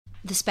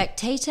The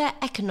Spectator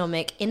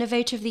Economic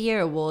Innovator of the Year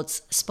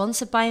Awards,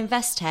 sponsored by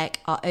Investec,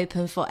 are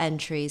open for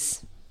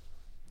entries.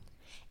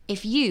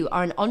 If you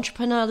are an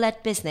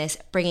entrepreneur-led business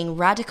bringing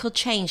radical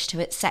change to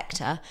its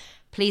sector,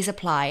 please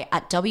apply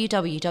at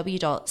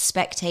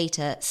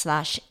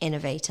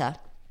www.spectator/innovator.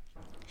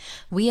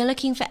 We are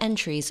looking for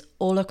entries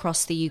all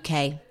across the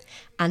UK,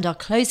 and our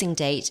closing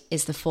date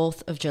is the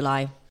 4th of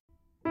July.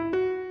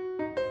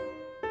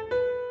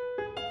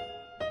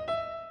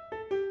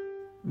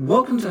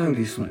 Welcome to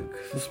Holy Smoke,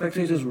 the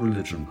Spectator's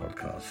religion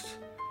podcast.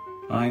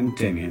 I'm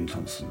Damien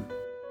Thompson.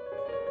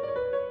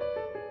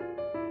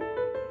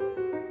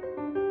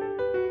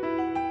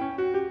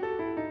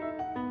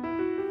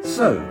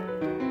 So,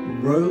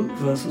 Roe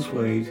versus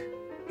Wade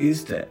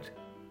is dead.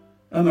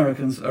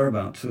 Americans are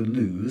about to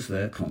lose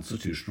their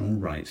constitutional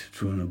right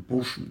to an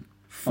abortion.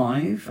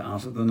 5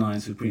 out of the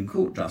 9 Supreme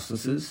Court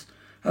justices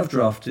have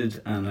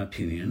drafted an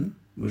opinion,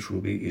 which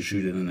will be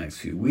issued in the next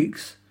few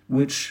weeks,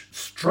 which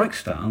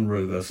strikes down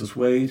Roe versus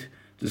Wade,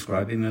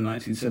 describing the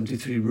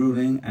 1973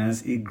 ruling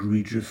as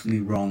egregiously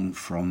wrong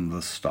from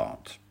the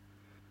start.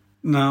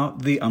 Now,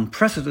 the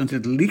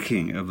unprecedented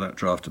leaking of that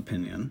draft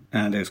opinion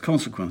and its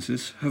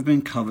consequences have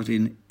been covered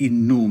in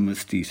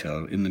enormous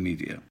detail in the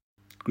media,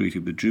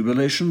 greeted with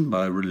jubilation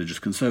by religious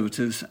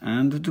conservatives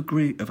and a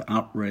degree of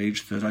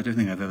outrage that I don't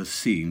think I've ever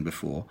seen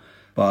before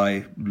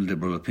by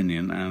liberal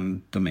opinion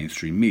and the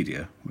mainstream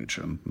media, which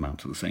amount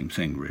to the same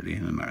thing really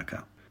in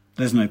America.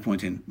 There's no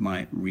point in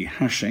my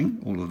rehashing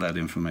all of that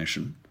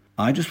information.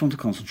 I just want to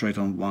concentrate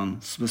on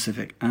one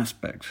specific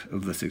aspect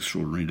of this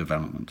extraordinary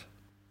development.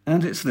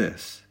 And it's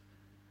this.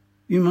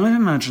 You might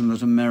imagine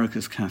that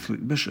America's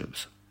Catholic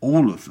bishops,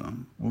 all of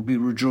them, will be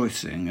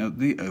rejoicing at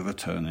the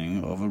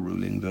overturning of a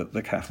ruling that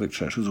the Catholic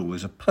Church has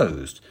always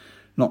opposed,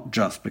 not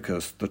just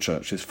because the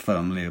Church is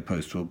firmly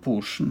opposed to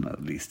abortion,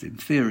 at least in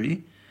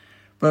theory,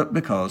 but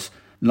because,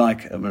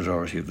 like a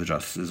majority of the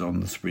justices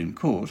on the Supreme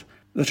Court,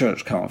 the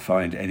Church can't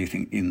find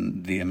anything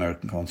in the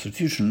American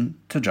Constitution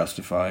to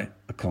justify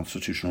a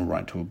constitutional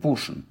right to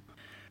abortion.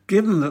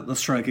 Given that the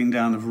striking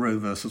down of Roe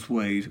versus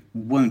Wade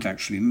won't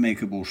actually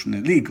make abortion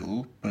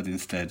illegal, but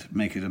instead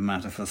make it a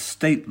matter for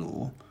state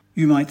law,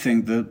 you might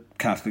think that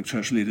Catholic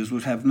Church leaders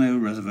would have no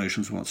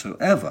reservations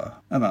whatsoever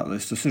about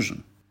this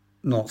decision.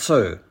 Not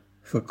so.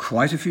 For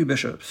quite a few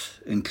bishops,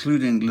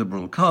 including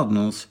liberal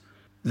cardinals,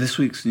 this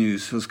week's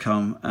news has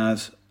come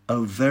as a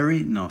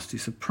very nasty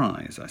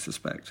surprise, I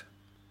suspect.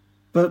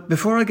 But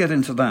before I get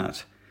into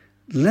that,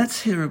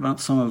 let's hear about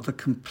some of the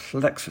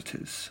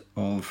complexities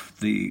of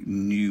the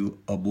new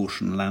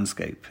abortion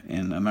landscape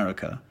in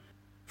America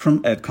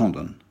from Ed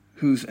Condon,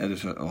 who's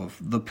editor of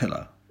The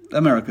Pillar,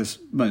 America's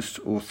most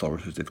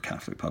authoritative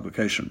Catholic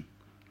publication.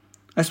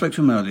 I spoke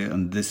to him earlier,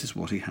 and this is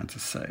what he had to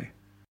say.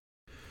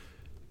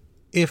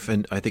 If,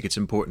 and I think it's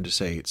important to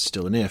say it's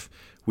still an if,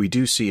 we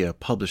do see a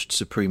published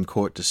Supreme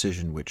Court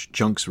decision which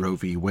junks Roe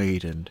v.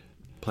 Wade and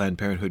Planned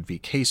Parenthood v.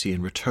 Casey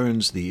and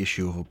returns the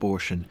issue of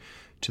abortion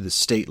to the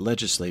state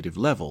legislative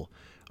level,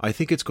 I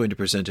think it's going to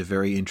present a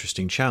very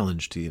interesting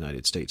challenge to the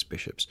United States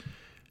bishops.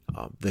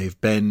 They've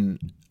been,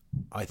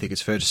 I think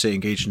it's fair to say,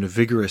 engaged in a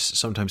vigorous,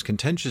 sometimes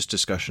contentious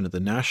discussion at the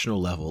national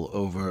level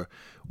over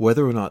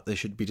whether or not they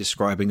should be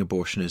describing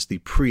abortion as the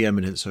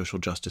preeminent social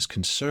justice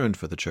concern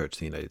for the Church of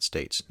the United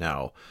States.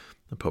 Now,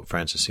 Pope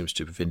Francis seems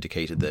to have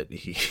indicated that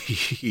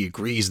he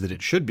agrees that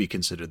it should be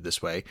considered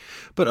this way,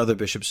 but other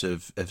bishops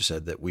have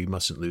said that we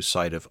mustn't lose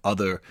sight of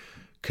other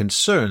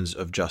concerns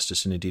of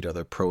justice and indeed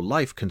other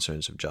pro-life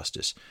concerns of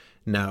justice.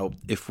 Now,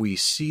 if we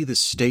see the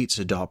states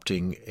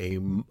adopting a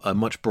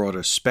much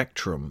broader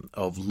spectrum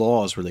of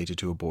laws related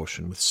to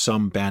abortion, with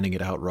some banning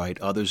it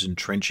outright, others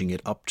entrenching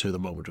it up to the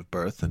moment of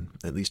birth, and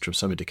at least from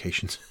some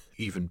indications,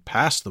 even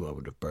past the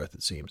moment of birth,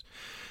 it seems,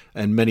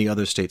 and many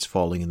other states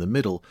falling in the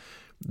middle,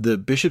 the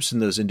bishops in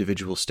those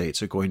individual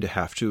states are going to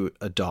have to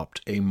adopt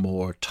a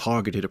more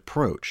targeted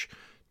approach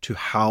to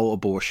how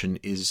abortion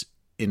is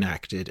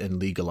enacted and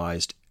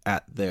legalized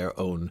at their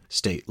own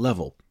state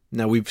level.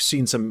 Now,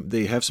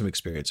 they have some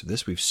experience of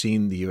this. We've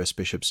seen the U.S.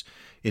 bishops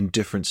in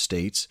different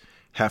states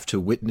have to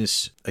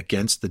witness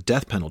against the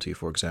death penalty,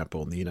 for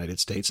example, in the United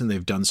States, and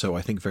they've done so,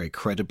 I think, very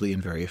credibly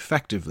and very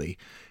effectively,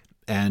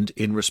 and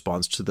in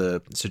response to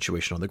the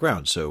situation on the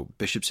ground. So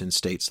bishops in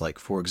states like,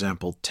 for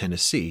example,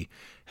 Tennessee,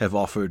 have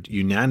offered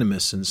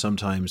unanimous and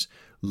sometimes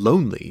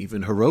lonely,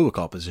 even heroic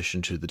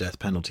opposition to the death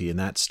penalty in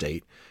that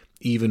state,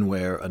 even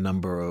where a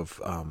number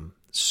of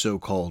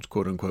so-called,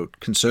 quote-unquote,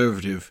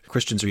 conservative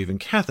Christians or even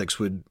Catholics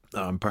would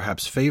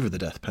perhaps favor the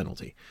death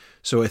penalty.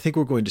 So I think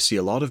we're going to see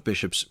a lot of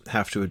bishops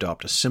have to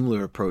adopt a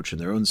similar approach in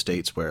their own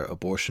states where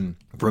abortion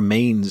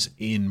remains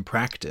in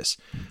practice,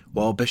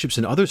 while bishops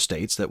in other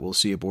states that will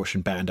see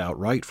abortion banned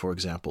outright, for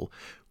example,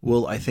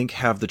 will, I think,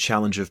 have the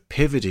challenge of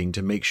pivoting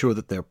to make sure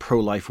that their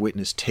pro-life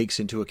witness takes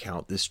into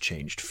account this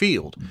changed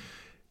field.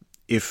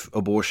 If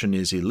abortion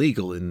is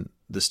illegal in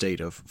the state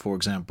of, for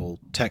example,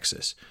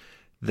 Texas,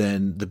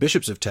 then the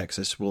bishops of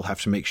Texas will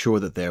have to make sure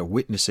that their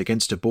witness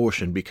against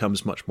abortion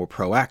becomes much more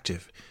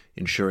proactive,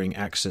 ensuring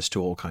access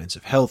to all kinds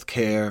of health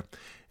care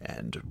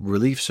and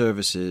relief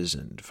services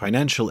and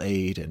financial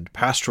aid and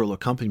pastoral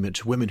accompaniment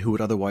to women who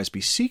would otherwise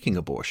be seeking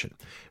abortion.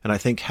 And I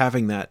think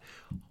having that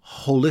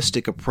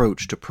holistic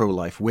approach to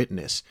pro-life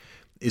witness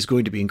is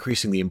going to be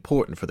increasingly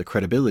important for the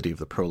credibility of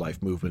the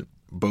pro-life movement,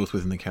 both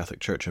within the Catholic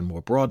Church and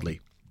more broadly.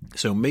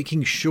 So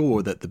making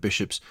sure that the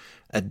bishops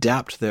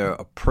adapt their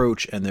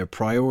approach and their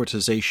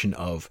prioritization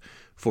of,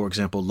 for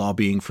example,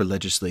 lobbying for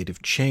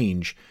legislative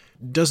change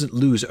doesn't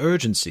lose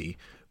urgency,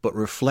 but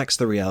reflects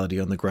the reality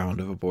on the ground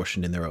of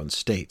abortion in their own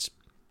states.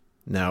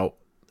 Now,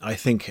 I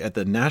think at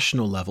the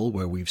national level,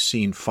 where we've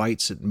seen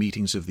fights at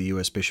meetings of the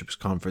U.S. Bishops'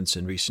 Conference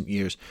in recent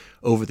years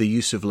over the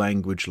use of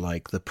language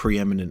like the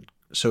preeminent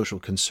social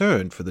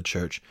concern for the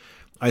Church,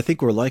 I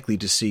think we're likely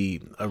to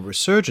see a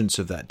resurgence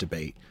of that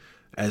debate,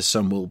 as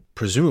some will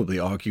presumably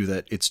argue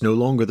that it's no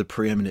longer the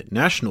preeminent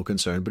national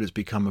concern, but it's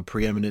become a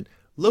preeminent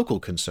local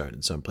concern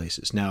in some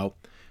places. Now,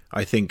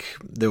 I think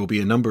there will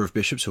be a number of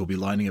bishops who will be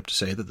lining up to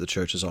say that the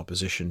Church's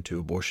opposition to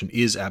abortion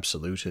is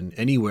absolute, and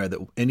anywhere that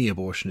any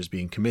abortion is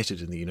being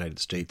committed in the United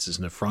States is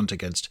an affront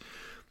against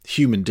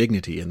human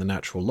dignity and the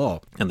natural law,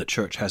 and the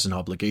Church has an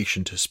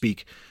obligation to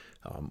speak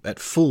at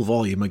full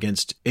volume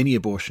against any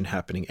abortion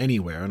happening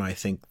anywhere, and I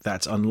think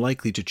that's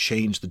unlikely to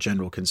change the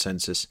general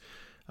consensus.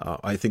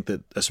 I think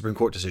that a Supreme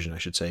Court decision, I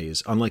should say,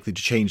 is unlikely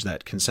to change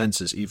that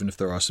consensus, even if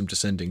there are some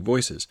dissenting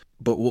voices.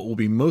 But what will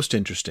be most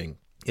interesting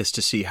is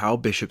to see how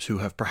bishops who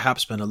have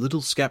perhaps been a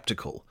little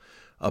skeptical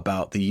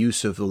about the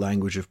use of the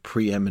language of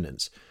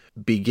preeminence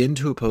begin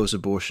to oppose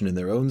abortion in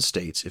their own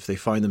states if they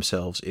find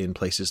themselves in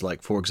places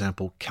like, for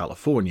example,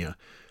 California,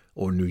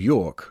 or New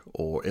York,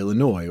 or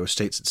Illinois, or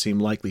states that seem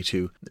likely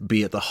to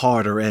be at the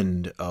harder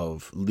end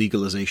of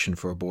legalization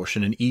for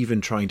abortion, and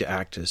even trying to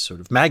act as sort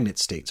of magnet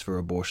states for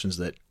abortions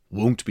that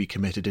won't be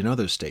committed in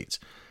other states.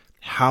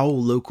 How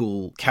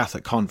local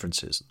Catholic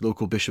conferences,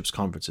 local bishops'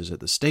 conferences at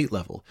the state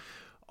level,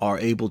 are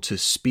able to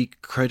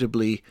speak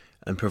credibly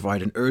and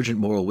provide an urgent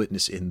moral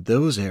witness in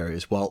those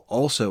areas while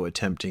also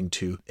attempting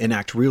to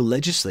enact real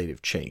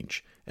legislative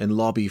change and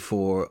lobby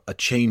for a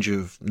change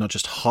of not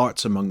just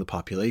hearts among the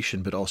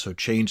population, but also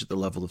change at the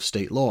level of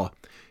state law,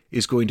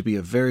 is going to be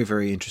a very,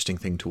 very interesting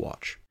thing to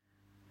watch.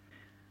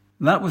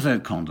 That was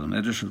Ed Condon,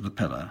 editor of The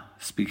Pillar,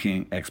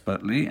 speaking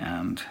expertly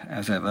and,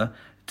 as ever,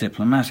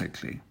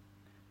 diplomatically.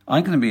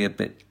 I'm going to be a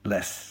bit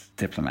less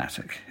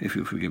diplomatic, if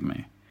you'll forgive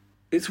me.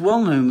 It's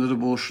well known that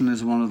abortion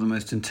is one of the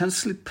most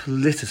intensely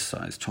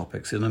politicized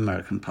topics in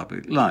American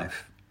public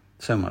life,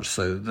 so much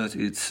so that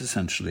it's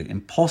essentially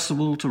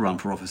impossible to run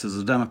for office as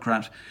a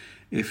Democrat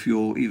if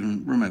you're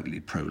even remotely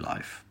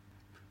pro-life.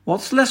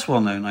 What's less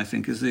well known, I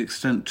think, is the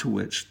extent to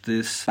which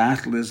this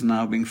battle is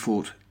now being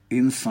fought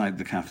inside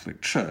the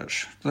Catholic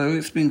Church, though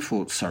it's being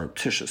fought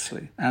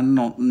surreptitiously, and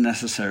not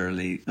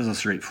necessarily as a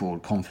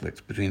straightforward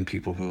conflict between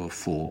people who are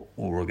for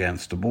or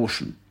against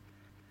abortion.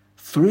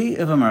 3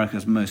 of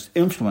America's most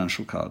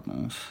influential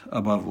cardinals,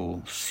 above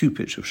all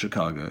Cupich of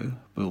Chicago,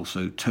 but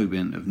also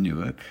Tobin of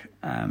Newark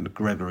and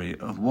Gregory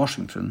of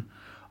Washington,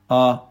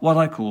 are what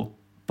I call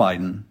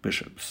Biden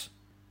bishops,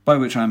 by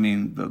which I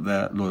mean that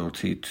their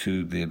loyalty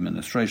to the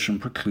administration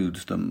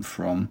precludes them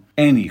from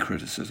any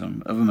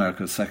criticism of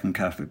America's second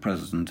Catholic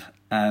president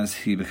as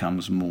he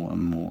becomes more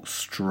and more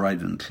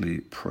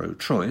stridently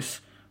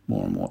pro-choice,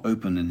 more and more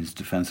open in his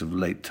defense of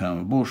late-term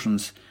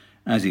abortions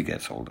as he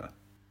gets older.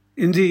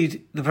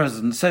 Indeed, the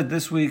president said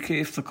this week,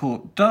 if the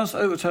court does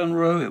overturn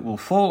Roe, it will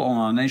fall on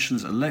our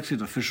nation's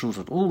elected officials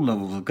at all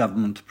levels of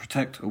government to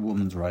protect a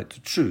woman's right to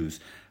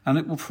choose, and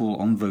it will fall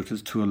on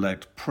voters to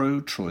elect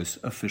pro-choice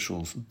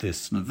officials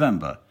this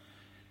November.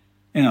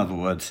 In other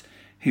words,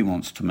 he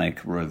wants to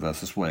make Roe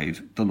versus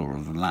Wade the law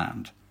of the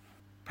land.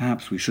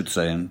 Perhaps we should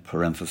say in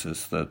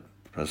parenthesis that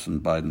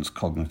President Biden's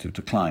cognitive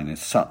decline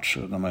is such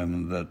at the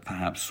moment that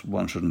perhaps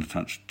one shouldn't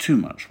attach too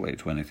much weight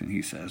to anything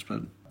he says,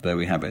 but there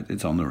we have it,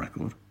 it's on the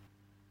record.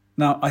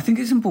 Now, I think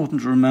it's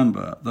important to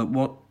remember that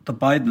what the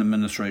Biden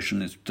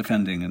administration is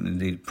defending and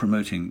indeed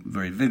promoting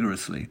very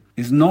vigorously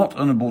is not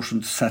an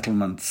abortion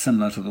settlement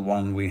similar to the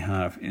one we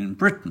have in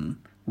Britain,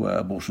 where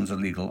abortions are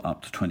legal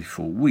up to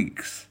 24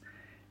 weeks.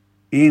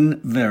 In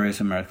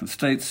various American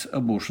states,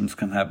 abortions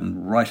can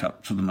happen right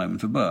up to the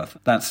moment of birth.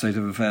 That state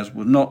of affairs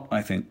would not,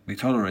 I think, be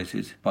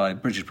tolerated by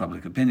British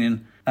public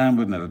opinion and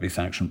would never be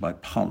sanctioned by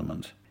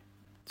Parliament.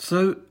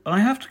 So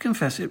I have to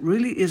confess it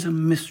really is a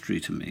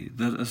mystery to me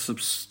that a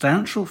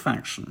substantial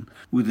faction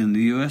within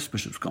the US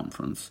Bishops'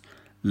 Conference,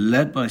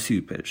 led by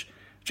Cupich,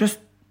 just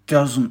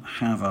doesn't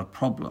have a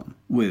problem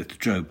with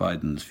Joe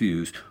Biden's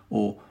views,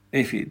 or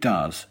if it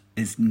does,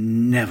 is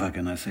never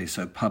going to say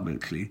so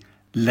publicly,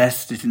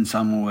 lest it in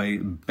some way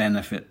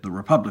benefit the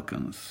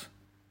Republicans.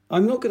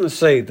 I'm not going to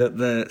say that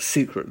they're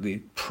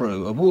secretly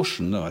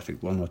pro-abortion, though I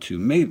think one or two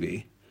may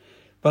be,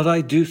 but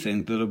I do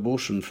think that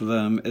abortion for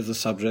them is a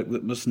subject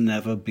that must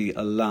never be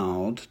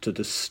allowed to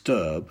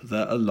disturb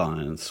their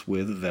alliance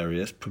with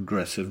various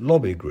progressive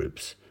lobby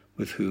groups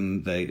with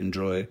whom they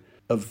enjoy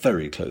a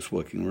very close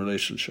working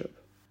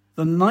relationship.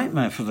 The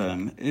nightmare for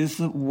them is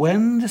that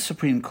when the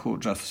Supreme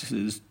Court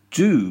justices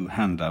do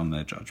hand down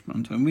their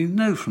judgment, and we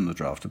know from the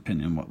draft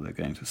opinion what they're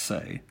going to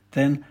say,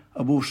 then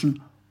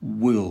abortion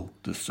will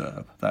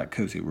disturb that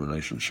cosy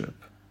relationship.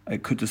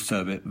 It could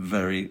disturb it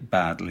very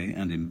badly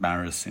and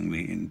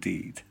embarrassingly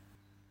indeed.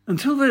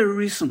 Until very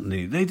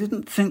recently, they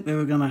didn't think they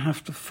were going to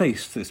have to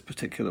face this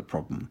particular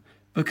problem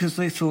because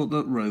they thought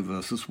that Roe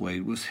versus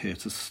Wade was here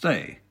to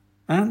stay.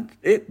 And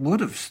it would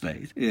have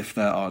stayed if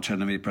their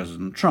archenemy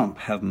President Trump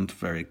hadn't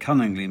very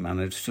cunningly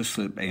managed to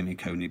slip Amy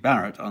Coney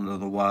Barrett under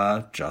the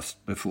wire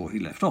just before he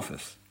left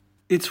office.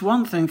 It's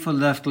one thing for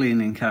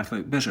left-leaning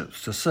Catholic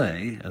bishops to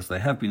say, as they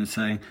have been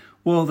saying,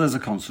 well, there's a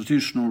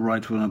constitutional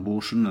right to an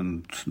abortion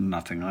and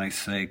nothing I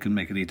say can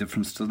make any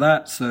difference to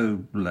that,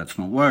 so let's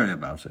not worry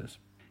about it.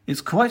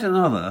 It's quite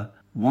another,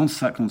 once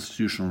that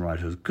constitutional right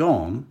has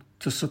gone,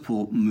 to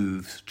support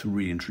moves to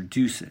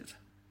reintroduce it.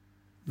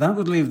 That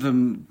would leave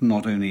them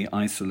not only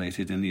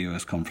isolated in the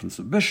US Conference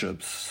of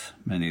Bishops,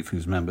 many of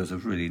whose members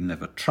have really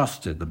never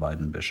trusted the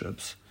Biden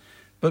bishops,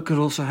 but could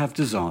also have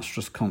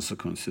disastrous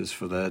consequences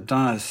for their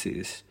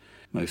diocese,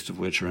 most of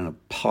which are in a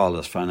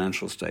parlous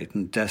financial state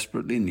and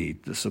desperately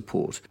need the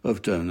support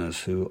of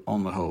donors who,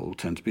 on the whole,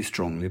 tend to be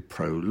strongly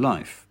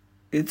pro-life.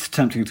 It's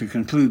tempting to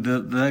conclude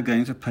that they're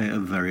going to pay a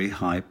very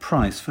high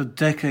price for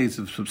decades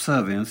of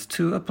subservience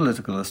to a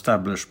political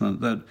establishment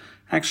that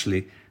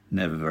actually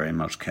never very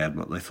much cared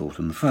what they thought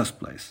in the first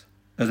place.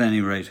 At any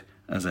rate,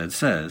 as Ed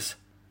says,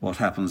 what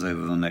happens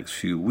over the next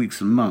few weeks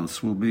and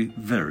months will be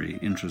very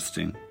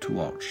interesting to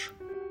watch.